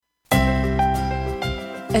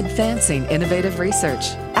Advancing innovative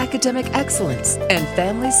research, academic excellence, and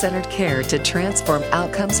family-centered care to transform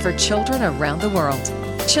outcomes for children around the world.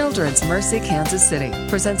 Children's Mercy Kansas City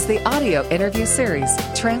presents the audio interview series,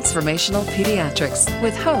 Transformational Pediatrics,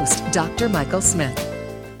 with host Dr. Michael Smith.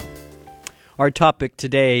 Our topic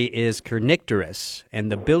today is Kernicterus and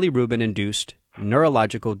the Bilirubin-induced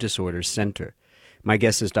Neurological Disorders Center. My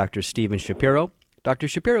guest is Dr. Stephen Shapiro. Dr.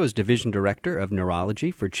 Shapiro is Division Director of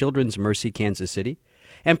Neurology for Children's Mercy Kansas City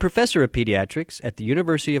and Professor of Pediatrics at the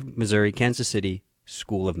University of Missouri Kansas City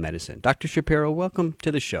School of Medicine. Dr. Shapiro, welcome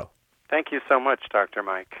to the show. Thank you so much, Dr.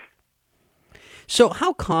 Mike. So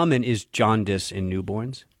how common is jaundice in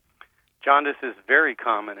newborns? Jaundice is very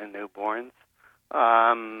common in newborns.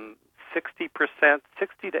 60%,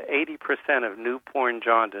 60 to 80% of newborn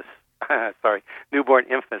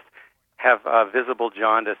infants have visible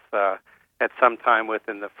jaundice at some time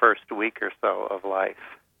within the first week or so of life.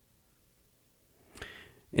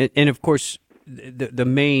 And of course, the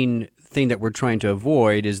main thing that we're trying to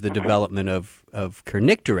avoid is the development of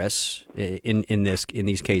kernicterus in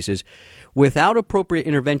these cases. Without appropriate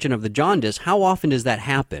intervention of the jaundice, how often does that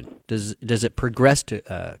happen? Does it progress to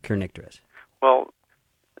kernicterus? Well,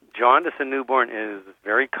 jaundice in newborn is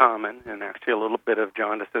very common, and actually a little bit of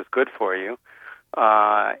jaundice is good for you.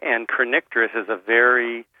 And kernicterus is a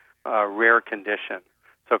very rare condition.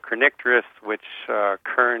 So kernicterus, which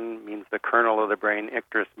kern means the kernel of the brain,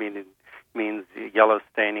 icterus means yellow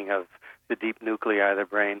staining of the deep nuclei of the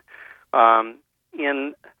brain.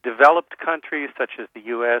 In developed countries such as the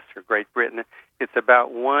U.S. or Great Britain, it's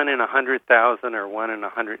about 1 in 100,000 or 1 in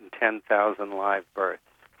 110,000 live births.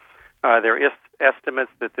 There are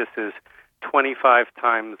estimates that this is 25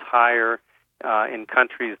 times higher in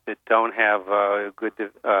countries that don't have good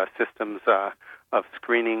systems of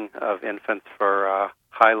screening of infants for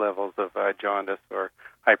high levels of jaundice or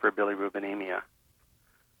hyperbilirubinemia.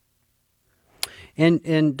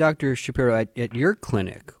 And Dr. Shapiro, at your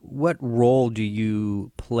clinic, what role do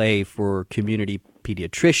you play for community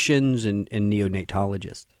pediatricians and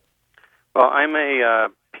neonatologists? Well, I'm a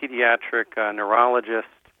pediatric neurologist,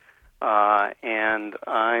 and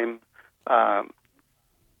I'm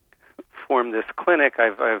formed this clinic.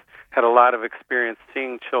 I've had a lot of experience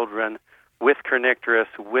seeing children with kernicterus,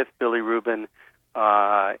 with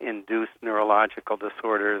bilirubin-induced neurological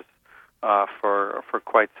disorders for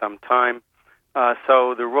quite some time.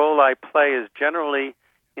 So the role I play is generally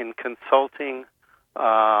in consulting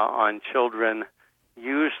on children,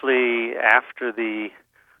 usually after the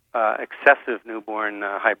excessive newborn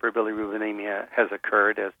hyperbilirubinemia has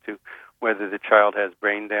occurred, as to whether the child has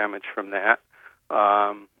brain damage from that,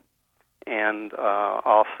 and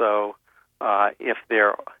also if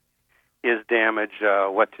there is damage,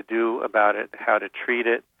 what to do about it, how to treat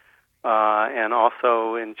it, and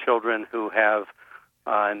also in children who have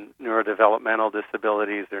neurodevelopmental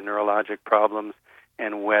disabilities or neurologic problems,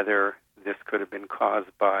 and whether this could have been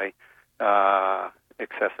caused by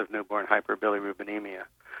excessive newborn hyperbilirubinemia.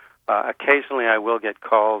 Occasionally I will get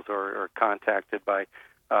calls or contacted by,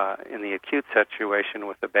 in the acute situation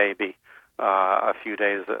with a baby, a few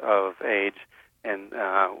days of age, and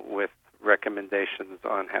with recommendations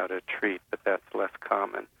on how to treat, but that's less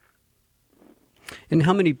common. And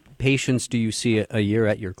how many patients do you see a year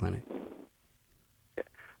at your clinic?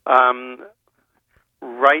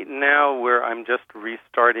 Right now, I'm just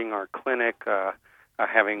restarting our clinic,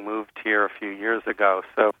 having moved here a few years ago.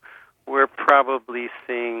 So we're probably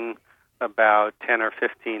seeing about 10 or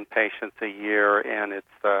 15 patients a year, and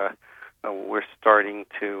we're starting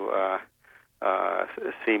to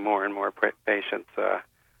see more and more patients.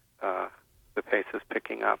 The pace is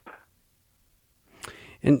picking up.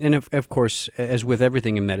 And of course, as with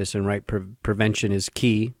everything in medicine, right, prevention is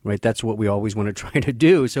key, right? That's what we always want to try to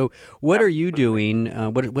do. So what are you doing?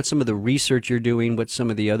 What's some of the research you're doing? What's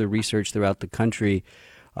some of the other research throughout the country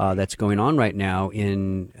that's going on right now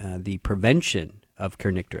in the prevention of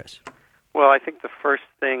kernicterus? Well, I think the first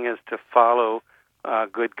thing is to follow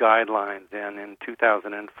good guidelines. And in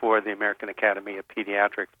 2004, the American Academy of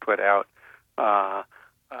Pediatrics put out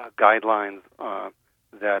guidelines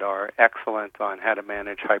that are excellent on how to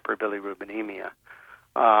manage hyperbilirubinemia.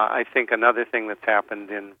 I think another thing that's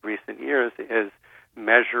happened in recent years is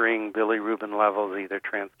measuring bilirubin levels either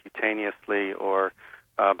transcutaneously or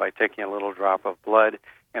by taking a little drop of blood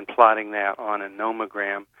and plotting that on a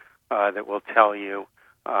nomogram that will tell you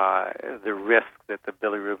the risk that the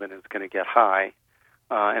bilirubin is going to get high,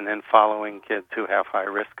 and then following kids who have high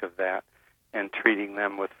risk of that and treating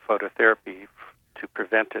them with phototherapy to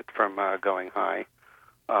prevent it from going high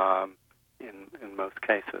in most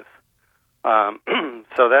cases.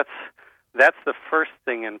 So that's the first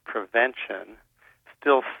thing in prevention.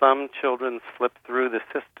 still some children slip through the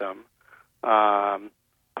system.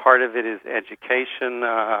 Part of it is education.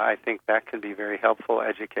 I think that can be very helpful,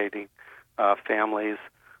 educating families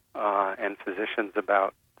and physicians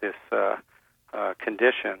about this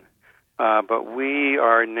condition. But we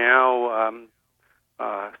are now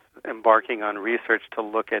embarking on research to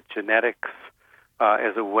look at genetics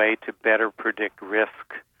as a way to better predict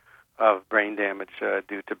risk of brain damage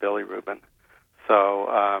due to bilirubin. So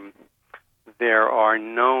there are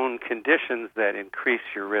known conditions that increase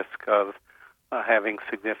your risk of having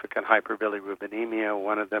significant hyperbilirubinemia.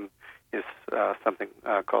 One of them is something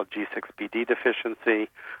called G6PD deficiency.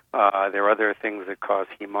 There are other things that cause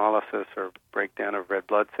hemolysis or breakdown of red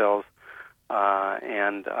blood cells.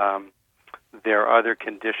 And there are other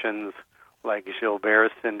conditions like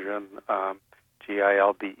Gilbert's syndrome,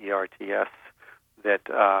 GILBERTS,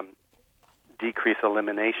 that decrease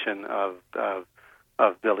elimination of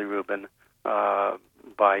bilirubin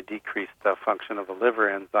by decreased function of a liver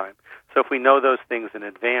enzyme. So if we know those things in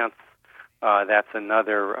advance, that's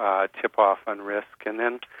another tip-off on risk. And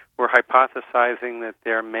then we're hypothesizing that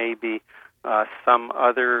there may be some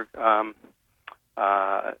other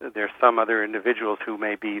individuals who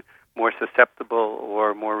may be more susceptible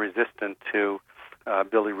or more resistant to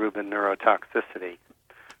bilirubin neurotoxicity.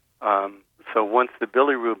 So once the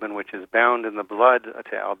bilirubin, which is bound in the blood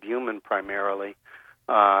to albumin primarily,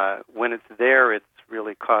 when it's there, it's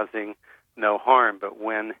really causing no harm. But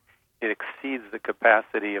when it exceeds the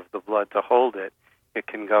capacity of the blood to hold it, it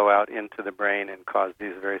can go out into the brain and cause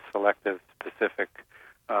these very selective, specific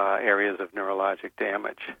areas of neurologic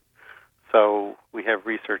damage. So we have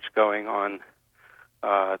research going on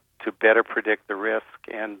to better predict the risk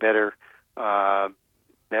and better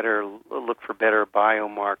look for better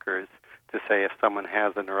biomarkers to say if someone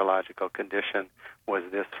has a neurological condition, was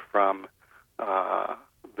this from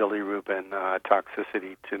bilirubin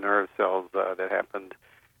toxicity to nerve cells that happened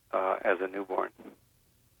as a newborn.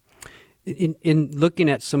 In looking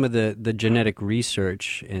at some of the genetic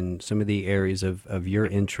research and some of the areas of your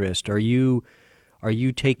interest, are you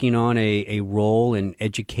taking on a role in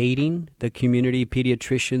educating the community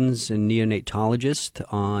pediatricians and neonatologists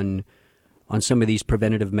on some of these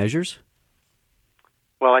preventative measures?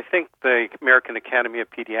 Well, I think the American Academy of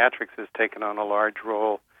Pediatrics has taken on a large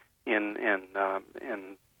role in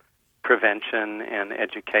prevention and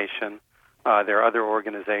education. There are other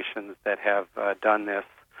organizations that have done this.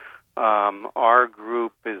 Our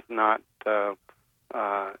group is not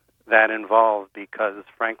that involved because,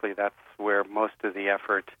 frankly, that's where most of the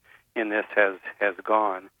effort in this has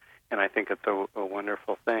gone, and I think it's a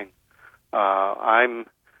wonderful thing. I'm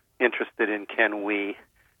interested in, can we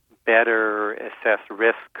better assess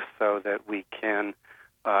risk so that we can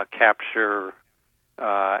capture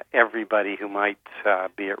everybody who might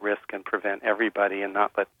be at risk and prevent everybody and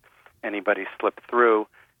not let anybody slip through,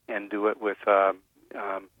 and do it with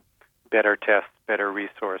better tests, better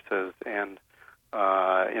resources, and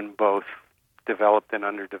in both developed and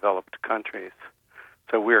underdeveloped countries.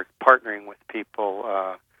 So we're partnering with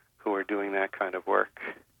people who are doing that kind of work.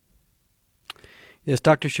 Yes,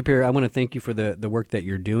 Dr. Shapiro, I want to thank you for the work that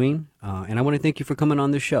you're doing, and I want to thank you for coming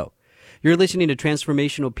on the show. You're listening to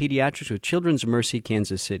Transformational Pediatrics with Children's Mercy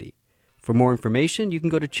Kansas City. For more information, you can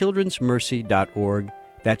go to childrensmercy.org.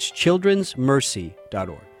 That's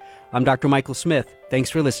childrensmercy.org. I'm Dr. Michael Smith.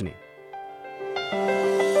 Thanks for listening.